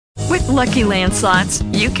Lucky Land Slots,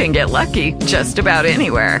 you can get lucky just about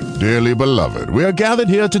anywhere. Dearly beloved, we are gathered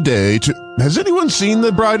here today to... Has anyone seen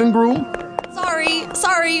the bride and groom?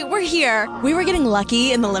 Sorry, we're here. We were getting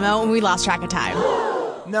lucky in the limo and we lost track of time.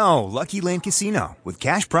 No, Lucky Land Casino, with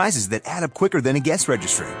cash prizes that add up quicker than a guest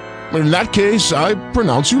registry. In that case, I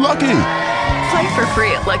pronounce you lucky. Play for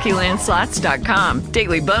free at LuckyLandSlots.com.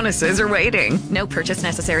 Daily bonuses are waiting. No purchase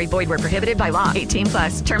necessary. Void where prohibited by law.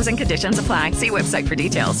 18+. Terms and conditions apply. See website for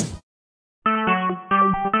details.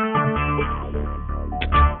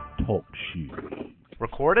 Talk show.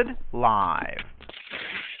 Recorded live.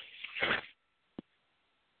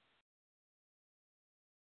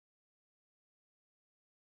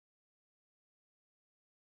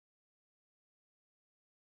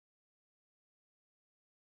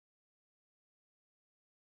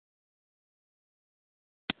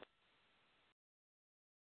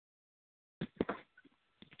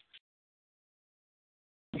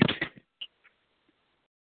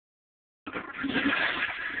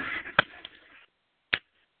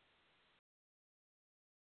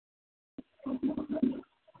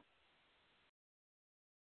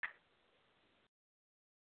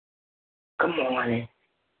 Good morning.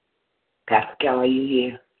 Pastor Kelly, are you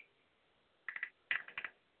here?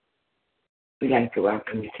 We'd like to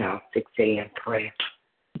welcome you to our 6 a.m. prayer.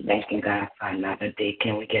 Thanking God for another day.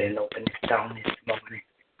 Can we get an opening song this morning?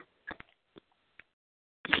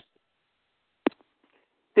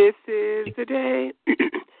 This is the day.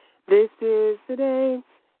 This is the day.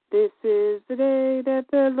 This is the day that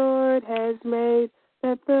the Lord has made.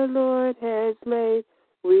 That the Lord has made.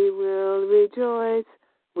 We will rejoice.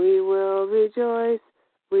 We will rejoice.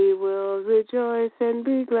 We will rejoice and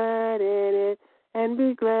be glad in it. And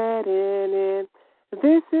be glad in it.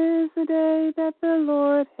 This is the day that the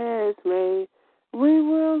Lord has made. We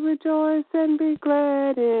will rejoice and be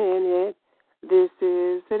glad in it. This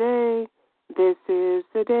is the day. This is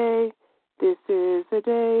the day. This is the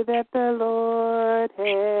day that the Lord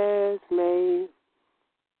has made.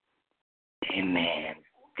 Amen.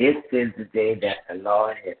 This is the day that the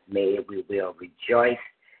Lord has made. We will rejoice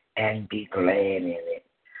and be glad in it.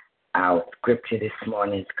 Our scripture this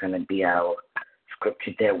morning is going to be our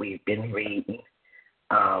scripture that we've been reading,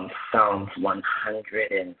 Psalms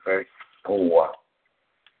 100 and verse 4.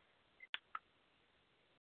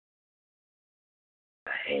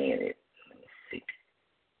 I had it. Let me see.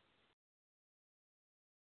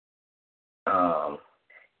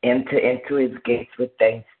 Enter into his gates with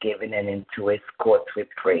thanksgiving and into his courts with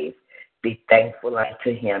praise. Be thankful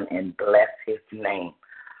unto him and bless his name.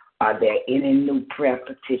 Are there any new prayer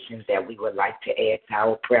petitions that we would like to add to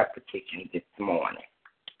our prayer petition this morning?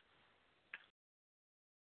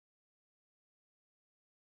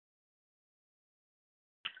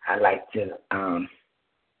 I'd like to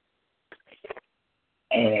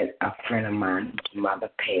add a friend of mine, whose mother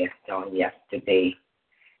passed on yesterday,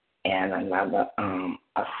 and another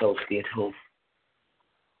associate whose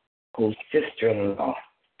sister-in-law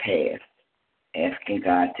passed, asking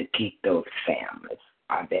God to keep those families.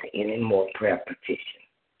 Are there any more prayer petitions?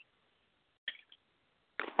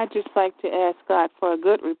 I'd just like to ask God for a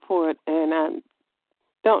good report, and I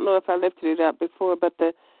don't know if I lifted it up before, but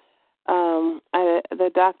the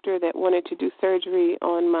doctor that wanted to do surgery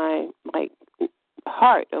on my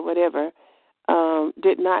heart or whatever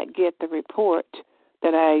did not get the report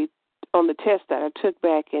on the test that I took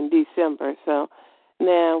back in December. So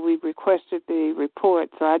now we've requested the report.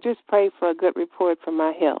 So I just pray for a good report for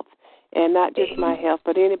my health, and not just my health,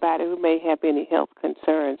 but anybody who may have any health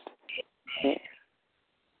concerns. Amen.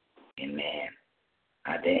 Amen.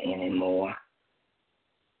 Are there any more?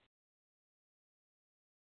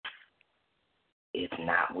 If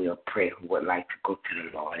not, we'll pray. Who would like to go to the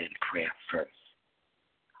Lord in prayer first?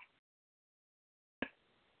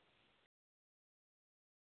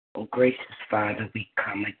 Oh, gracious Father, we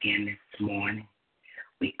come again this morning.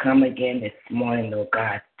 We come again this morning, Lord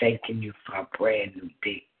God, thanking you for a brand new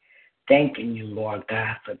day. Thanking you, Lord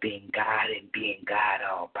God, for being God and being God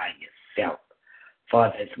all by yourself.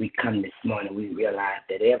 Father, as we come this morning, we realize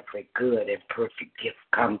that every good and perfect gift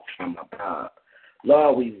comes from above.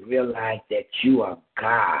 Lord, we realize that you are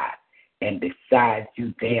God, and besides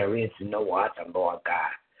you, there is no other, Lord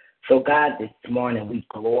God. So, God, this morning we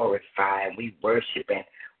glorify and we worship and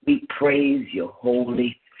we praise your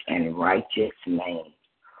holy and righteous name.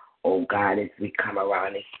 Oh, God, as we come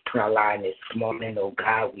around this prayer line this morning, oh,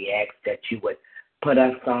 God, we ask that you would put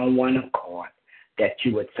us on one accord, that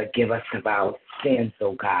you would forgive us of our sins,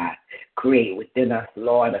 oh, God. Create within us,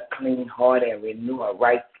 Lord, a clean heart and renew a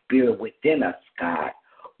right spirit within us, God.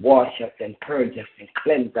 Wash us and purge us and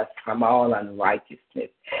cleanse us from all unrighteousness.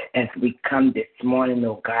 As we come this morning,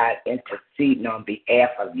 oh God, interceding on behalf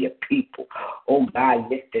of your people. Oh God,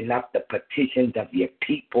 lifting up the petitions of your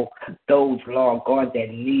people. Those, Lord God, that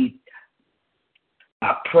need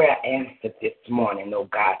a prayer answered this morning, oh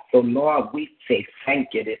God. So, Lord, we say thank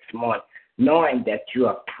you this morning, knowing that you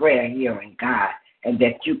are prayer hearing God and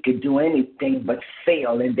that you can do anything but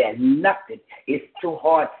fail and that nothing is too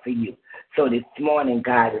hard for you. So this morning,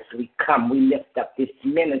 God, as we come, we lift up this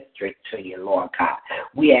ministry to you, Lord God.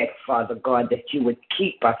 We ask, Father God, that you would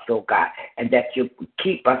keep us, oh God, and that you would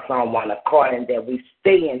keep us on one accord and that we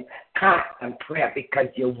stay in constant prayer because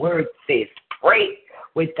your word says pray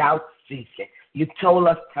without ceasing. You told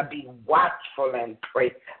us to be watchful and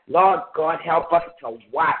pray. Lord God, help us to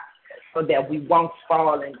watch so that we won't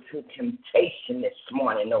fall into temptation this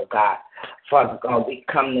morning, oh God. Father God, we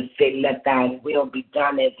come to say, let thine will be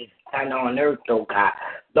done as it's done on earth, oh God.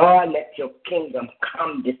 Lord, let your kingdom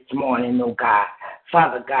come this morning, oh God.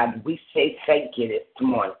 Father God, we say thank you this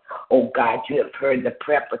morning. Oh God, you have heard the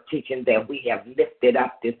prayer petition that we have lifted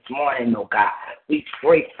up this morning, oh God. We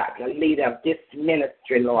pray for the leader of this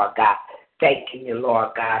ministry, Lord God. Thanking you, Lord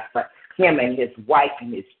God, for him and his wife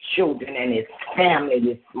and his children and his family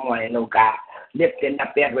this morning, oh God. Lifting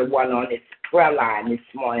up everyone on this prayer line this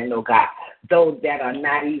morning, oh God. Those that are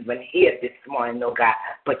not even here this morning, oh God,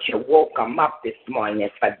 but you woke them up this morning.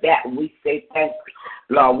 And for that, we say thank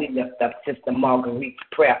you. Lord, we lift up Sister Marguerite's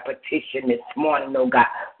prayer petition this morning, oh God.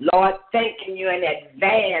 Lord, thanking you in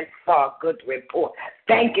advance for a good report.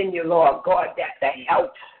 Thanking you, Lord God, that the health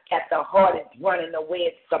at the heart is running the way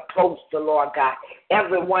it's supposed to, Lord God.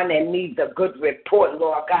 Everyone that needs a good report,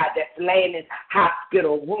 Lord God, that's laying in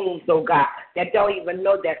hospital rooms, oh God, that don't even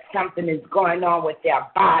know that something is going on with their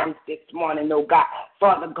bodies this morning, oh God.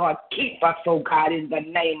 Father God, keep us, oh God, in the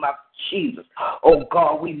name of Jesus. Oh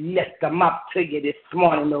God, we lift them up to you this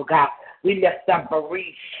morning, oh God. We lift up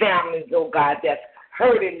bereaved families, oh God, that's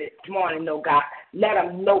hurting this morning, oh God. Let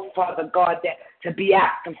them know, Father God, that to be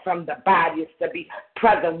absent from the body is to be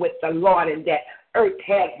present with the Lord and that earth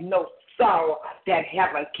has no sorrow that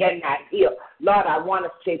heaven cannot heal. Lord, I want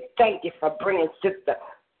to say thank you for bringing Sister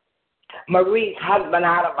Marie's husband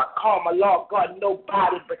out of a coma. Lord God,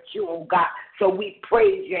 nobody but you, oh God. So we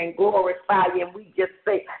praise you and glorify you, and we just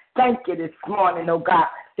say thank you this morning, oh God,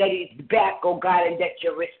 that he's back, oh God, and that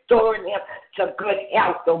you're restoring him to good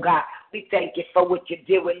health, oh God. We thank you for what you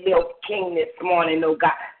did with Lil King this morning, oh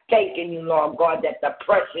God. Thanking you, Lord God, that the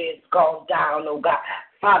pressure is gone down, oh God.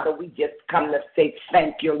 Father, we just come to say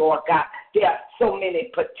thank you, Lord God. There are so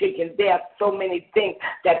many petitions. There are so many things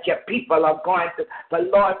that your people are going through. But,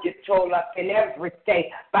 Lord, you told us in everything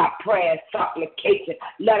by prayer and supplication,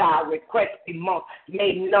 let our requests be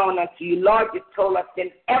made known unto you. Lord, you told us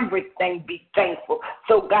in everything be thankful.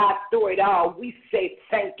 So, God, through it all, we say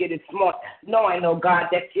thank you this morning, knowing, oh God,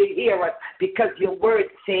 that you hear us because your word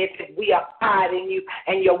says that we abide in you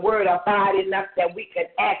and your word abide in us that we can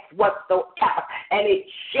ask whatsoever, and it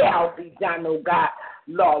shall be done, oh God.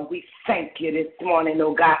 Lord, we thank you this morning,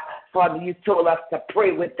 oh God. Father, you told us to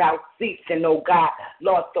pray without ceasing, oh God.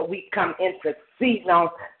 Lord, so we come interceding on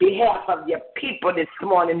behalf of your people this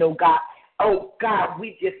morning, oh God. Oh God,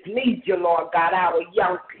 we just need you, Lord God. Our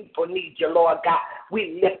young people need you, Lord God.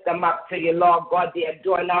 We lift them up to you, Lord God. They're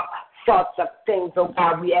doing all sorts of things, oh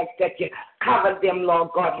God. We ask that you cover them, Lord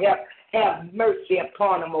God. Have mercy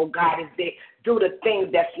upon them, oh God, as they do the things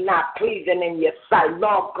that's not pleasing in your sight.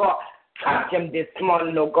 Lord God, touch them this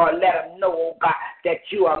morning, oh God. Let them know, oh God, that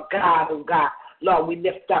you are God, oh God. Lord, we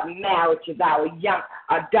lift up marriages, our young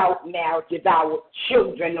adult marriages, our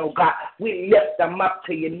children, oh God. We lift them up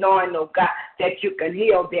to you, knowing, oh God, that you can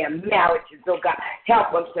heal their marriages, oh God.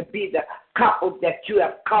 Help them to be the couples that you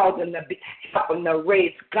have called them to be. Help them to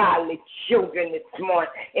raise godly children this morning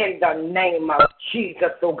in the name of Jesus,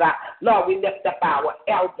 oh God. Lord, we lift up our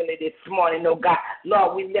elderly this morning, oh God.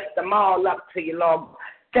 Lord, we lift them all up to you, Lord.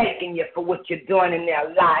 Thanking you for what you're doing in their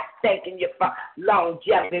lives. Thanking you for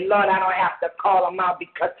longevity. Lord, I don't have to call them out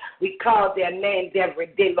because we call their names every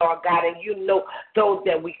day, Lord God, and you know those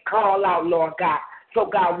that we call out, Lord God. So,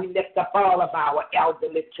 God, we lift up all of our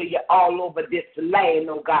elderly to you all over this land,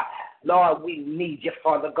 oh God. Lord, we need you,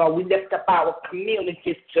 Father God. We lift up our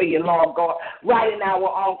communities to you, Lord God. Right in our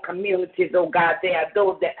own communities, oh God, there are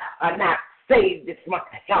those that are not saved this month.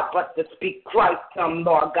 Help us to speak Christ to them,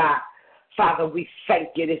 Lord God. Father, we thank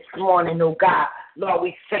you this morning, oh God. Lord,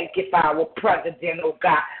 we thank you for our president, oh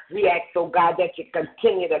God. We ask, oh God, that you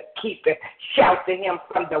continue to keep him, shelter him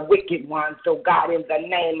from the wicked ones, oh God, in the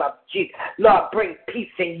name of Jesus. Lord, bring peace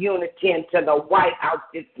and unity into the White House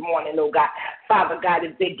this morning, oh God. Father God,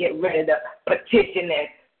 as they get ready to petition and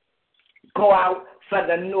go out for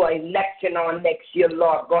the new election on next year,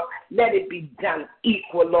 Lord God. Let it be done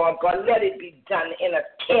equal, Lord God. Let it be done in a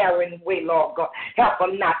caring way, Lord God. Help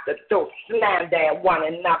them not to throw slander at one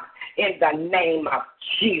another in the name of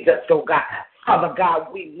Jesus, oh God. Father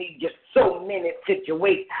God, we need you so many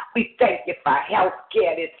situations. We thank you for health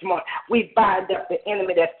care this morning. We bind up the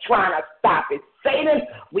enemy that's trying to stop it. Satan,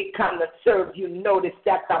 we come to serve you. Notice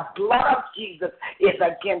that the blood of Jesus is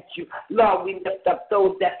against you. Lord, we lift up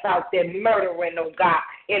those that's out there murdering, oh God,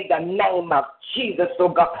 in the name of Jesus, oh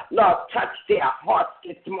God. Lord, touch their hearts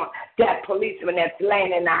this morning. That policeman that's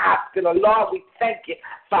laying in the hospital, Lord, we thank you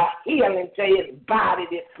for healing to his body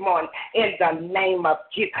this morning in the name of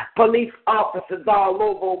Jesus. Police officers all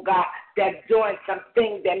over, oh God, that's doing some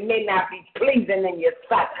things that may not be pleasing in your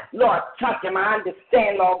sight. Lord, touch them. I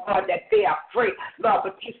understand, Lord God, that they are free. Lord,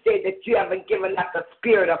 but you said that you haven't given us a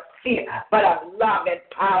spirit of fear, but of love and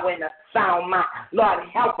power and a sound mind. Lord,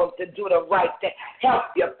 help them to do the right thing. Help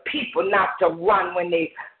your people not to run when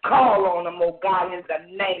they call on them, oh God, in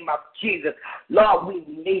the name of Jesus. Lord, we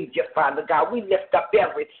need you, Father God. We lift up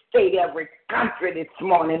every state, every country this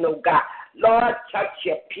morning, oh God. Lord, touch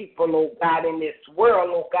your people, oh God, in this world,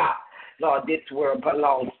 oh God. Lord, this world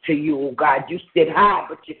belongs to you, oh God. You sit high,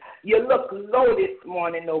 but you look low this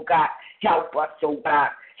morning, oh God. Help us, oh God.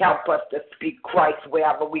 Help us to speak Christ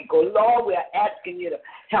wherever we go. Lord, we're asking you to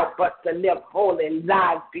help us to live holy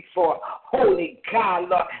lives before holy God.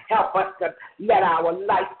 Lord, help us to let our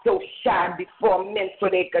light so shine before men so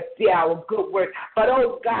they could see our good work. But,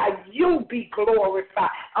 oh God, you be glorified.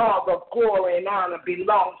 All the glory and honor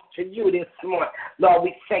belongs to you this morning. Lord,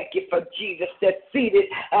 we thank you for Jesus that's seated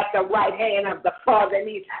at the right hand of the Father, and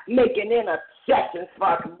he's making intercessions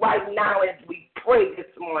for us right now as we pray this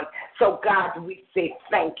morning. So, God, we say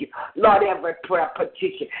thank you. Lord, every prayer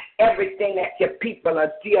petition, everything that your people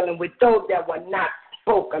are dealing with, those that were not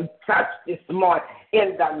spoken, touch this morning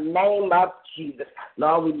in the name of Jesus.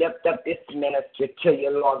 Lord, we lift up this ministry to you,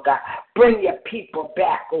 Lord God. Bring your people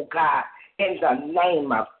back, oh God, in the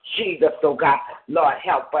name of Jesus, oh God. Lord,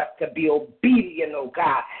 help us to be obedient, oh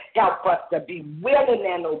God. Help us to be willing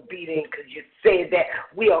and obedient, because you say that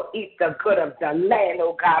we'll eat the good of the land,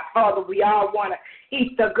 oh God. Father, we all want to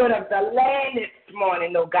eat the good of the land this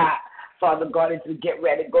morning, oh God. Father God, as we get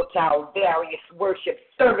ready to go to our various worship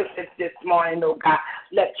services this morning, oh God,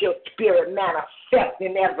 let your spirit manifest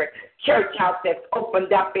in every church house that's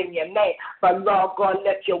opened up in your name. But Lord God,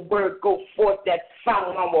 let your word go forth that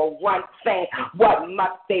someone will run saying, what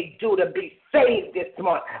must they do to be saved this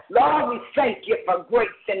morning? Lord, we thank you for grace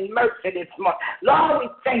and mercy this morning. Lord, we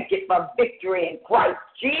thank you for victory in Christ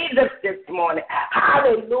Jesus this morning.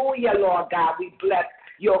 Hallelujah, Lord God, we bless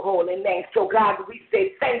your holy name. So, God, we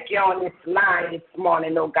say thank you on this line this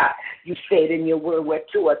morning, oh God. You said in your word where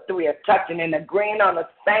 2 or 3 are touching and agreeing on the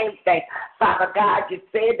same thing. Father God, you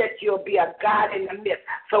said that you'll be a God in the midst.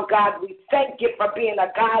 So, God, we thank you for being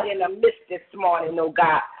a God in the midst this morning, oh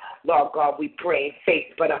God. Lord God, we pray in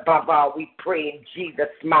faith, but above all, we pray in Jesus'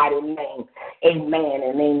 mighty name. Amen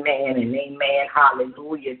and amen and amen.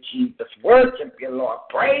 Hallelujah, Jesus. Worship you, Lord.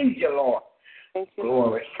 Praise you, Lord. Thank you.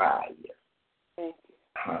 Glorify you. Thank you.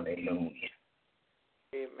 Hallelujah.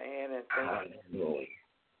 Amen. And thank Hallelujah.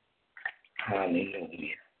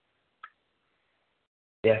 Hallelujah.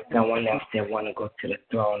 There's someone else that want to go to the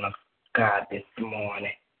throne of God this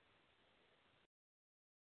morning.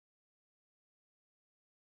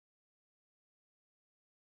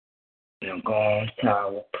 We'll go on to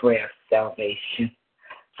our prayer of salvation.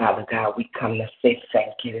 Father God, we come to say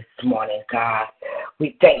thank you this morning, God.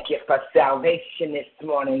 We thank you for salvation this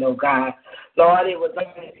morning, oh God. Lord, it was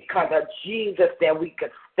only because of Jesus that we could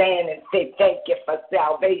stand and say thank you for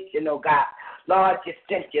salvation, oh God. Lord, you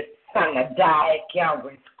sent your son to die at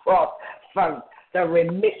Calvary's cross from the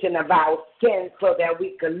remission of our sins so that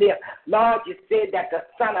we could live. Lord, you said that the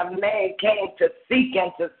Son of Man came to seek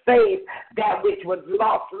and to save that which was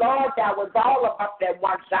lost. Lord, that was all of us at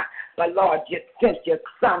one time. But Lord, you sent your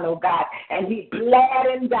Son, oh God, and he bled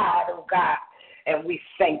and died, oh God. And we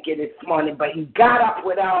thank you this morning. But he got up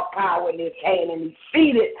with all power in his hand, and he's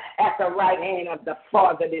seated at the right hand of the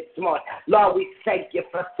Father this morning. Lord, we thank you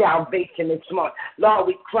for salvation this morning. Lord,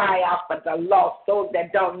 we cry out for the lost, those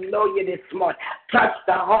that don't know you this morning. Touch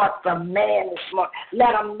the hearts of man this morning.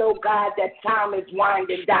 Let them know, God, that time is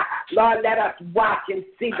winding down. Lord, let us watch and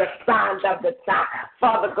see the signs of the time.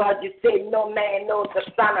 Father God, you say no man knows the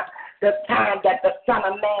time that the Son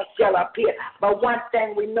of Man shall appear. But one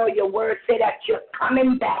thing we know, your word say that you're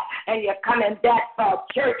coming back, and you're coming back for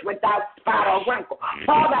a church without spot or wrinkle.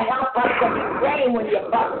 Father, help us to be ready when you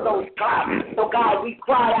bust those clouds. So, God, we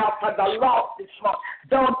cry out for the lost this morning,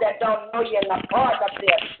 those that don't know you and the pardon of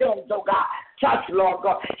their sins, oh God. Touch, Lord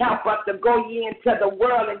God. Help us to go ye into the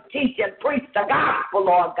world and teach and preach the gospel,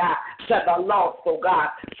 Lord God, to the lost, oh God.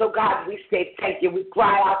 So, God, we say thank you. We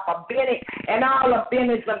cry out for Benny and all the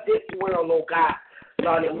Bennies of this world, oh God.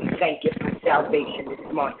 Lord, and we thank you for salvation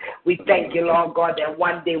this morning. We thank you, Lord God, that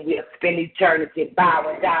one day we'll spend eternity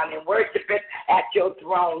bowing down and worshiping at your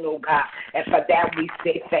throne, oh God. And for that we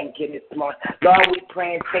say thank you this morning. Lord, we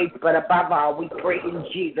pray in faith, but above all, we pray in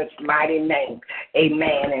Jesus' mighty name.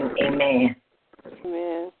 Amen and amen.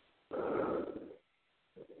 Amen.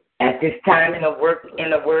 At this time in the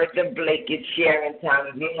words of Blake, it's sharing time.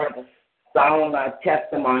 If you have a song or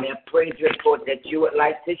testimony, a praise report that you would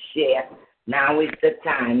like to share, now is the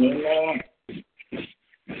time. Amen.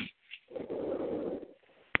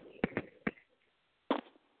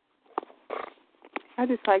 I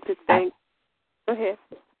just like to thank. Go ahead.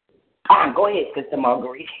 Go ahead, Sister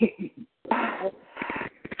Marguerite.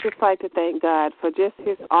 Just like to thank God for just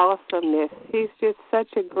His awesomeness. He's just such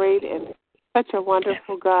a great and such a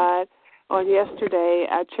wonderful God. On yesterday,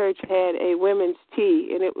 our church had a women's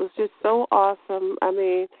tea, and it was just so awesome. I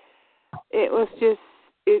mean, it was just.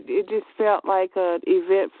 It just felt like an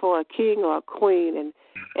event for a king or a queen,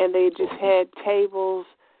 and they just had tables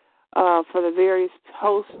for the various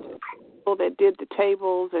hosts, people that did the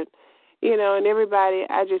tables, and and everybody.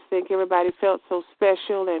 I just think everybody felt so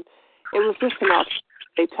special, and it was just an awesome.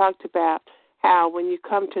 They talked about how when you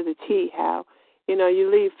come to the tea, how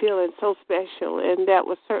you leave feeling so special, and that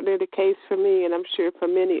was certainly the case for me, and I'm sure for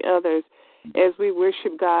many others, as we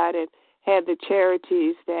worship God and had the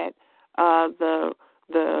charities that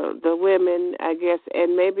the women, I guess,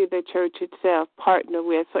 and maybe the church itself partner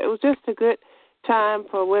with. So it was just a good time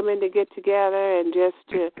for women to get together and just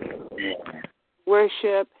to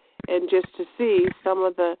worship and just to see some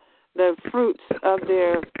of the fruits of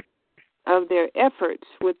their efforts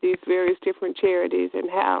with these various different charities and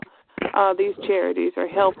how these charities are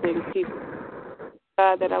helping people.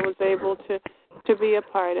 That I was able to be a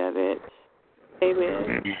part of it.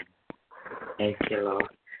 Amen. Thank you, Lord.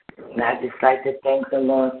 And I'd just like to thank the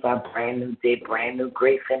Lord for a brand new day, brand new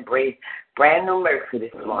grace, and brand new mercy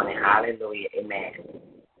this morning. Hallelujah. Amen.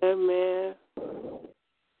 Amen.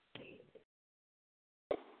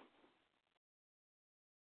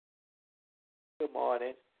 Good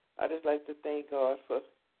morning. I'd just like to thank God for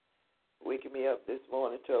waking me up this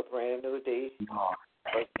morning to a brand new day.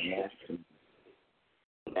 Yes.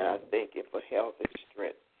 And I thank Him for health and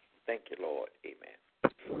strength. Thank you, Lord. Amen.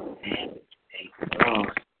 Thank you, Lord.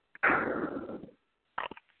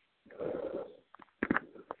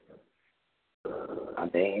 Are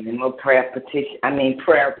there any more prayer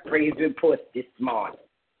praise reports this morning?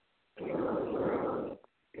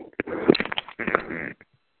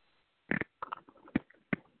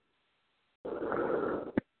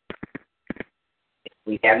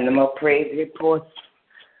 We have no more praise reports.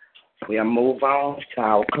 We'll move on to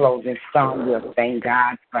our closing song. We'll thank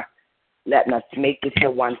God for letting us make it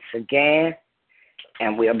here once again.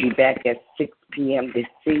 And we'll be back at 6 p.m. this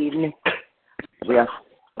evening. We'll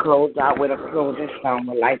close out with a closing song.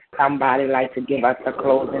 Would like somebody like to give us a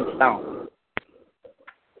closing song?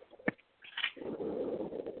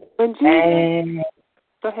 And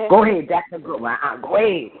go ahead. That's a good one. Go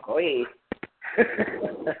ahead.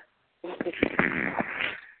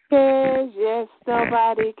 Says yes,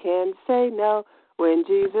 nobody can say no. When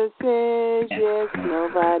Jesus says yes,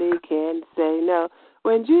 nobody can say no.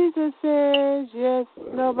 When Jesus says yes,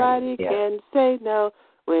 nobody can say no.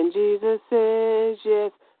 When Jesus says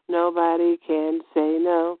yes, nobody can say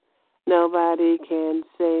no. Nobody can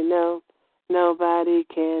say no. Nobody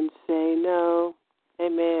can say no.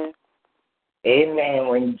 Amen. Amen.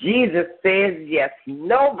 When Jesus says yes,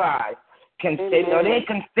 nobody can say no. They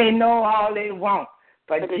can say no all they want.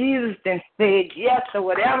 But Jesus then said yes to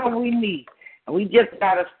whatever we need. And we just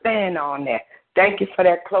got to stand on that. Thank you for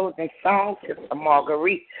that closing song, Sister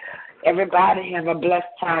Marguerite. Everybody have a blessed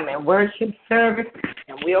time in worship service.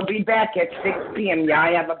 And we'll be back at 6 p.m.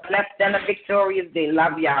 Y'all have a blessed and a victorious day.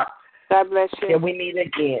 Love y'all. God bless you. Till we meet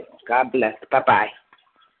again. God bless. Bye-bye.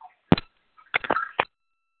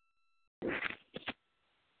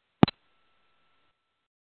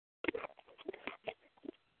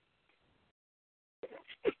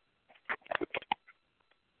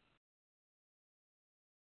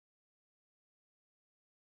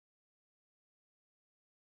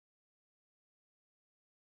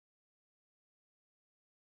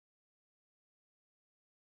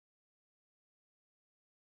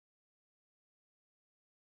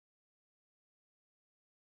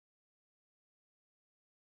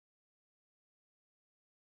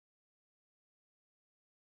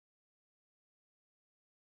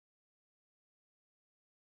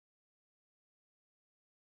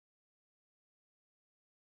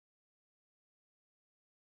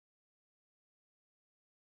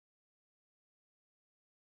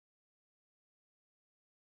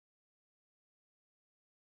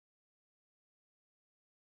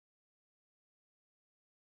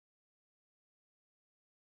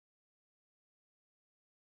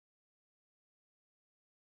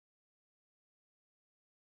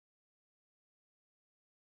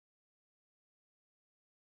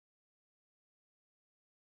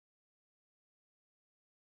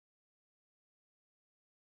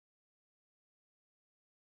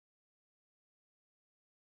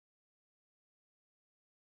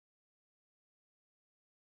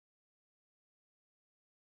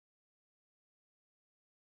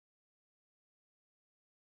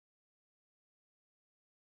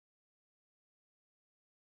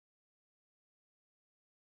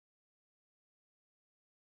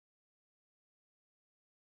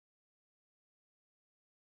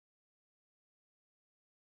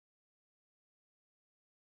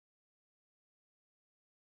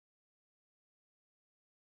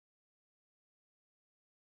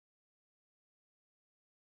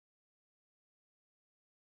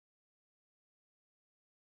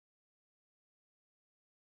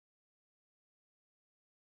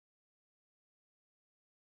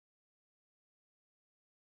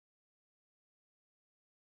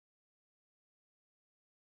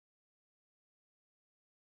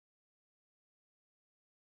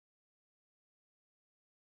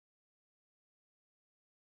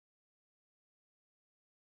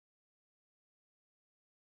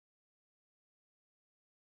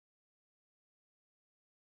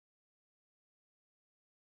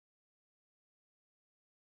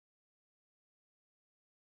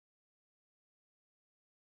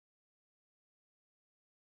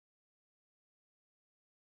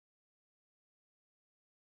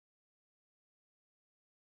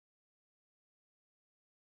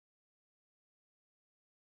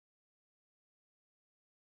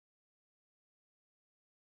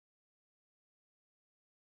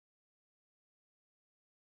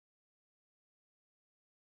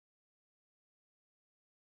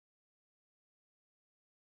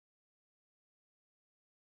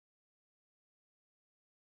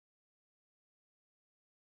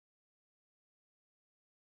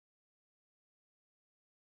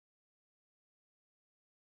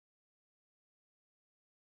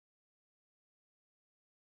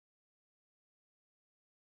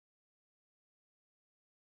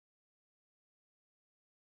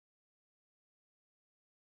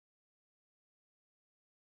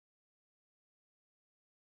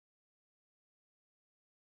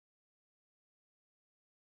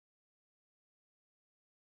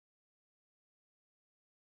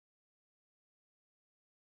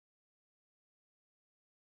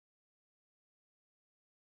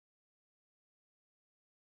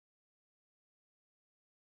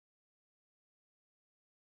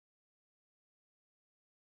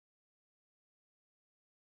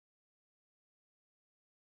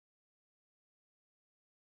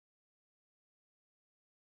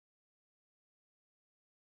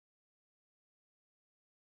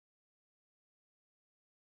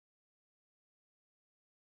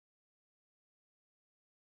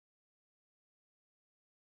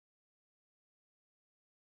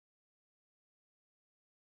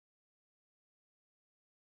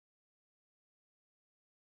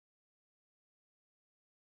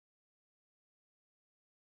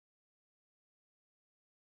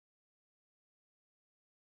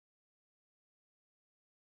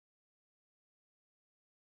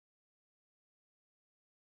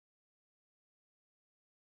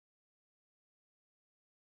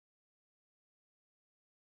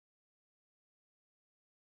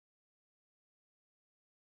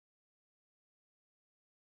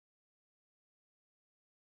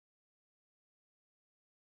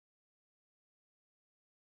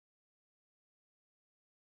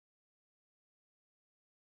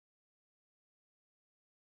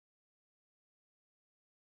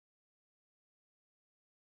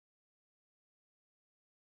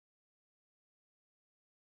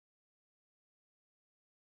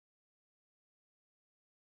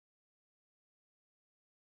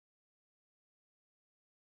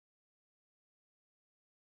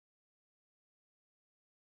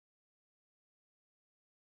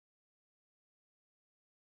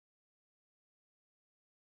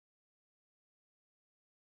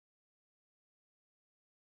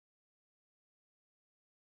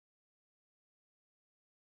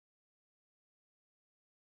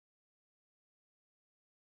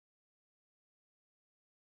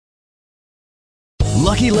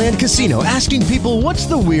 Lucky Land Casino, asking people, what's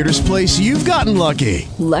the weirdest place you've gotten lucky?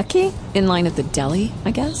 Lucky? In line at the deli,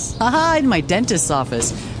 I guess? Aha, in my dentist's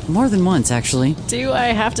office. More than once, actually. Do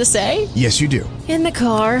I have to say? Yes, you do. In the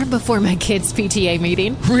car before my kids' PTA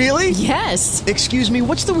meeting. Really? Yes. Excuse me,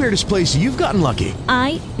 what's the weirdest place you've gotten lucky?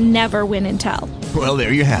 I never win and tell. Well,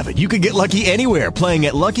 there you have it. You can get lucky anywhere, playing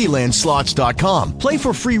at LuckyLandSlots.com. Play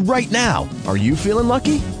for free right now. Are you feeling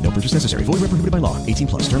lucky? No purchase necessary. Void where prohibited by law.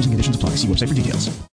 18+. Terms and conditions apply. See website for details.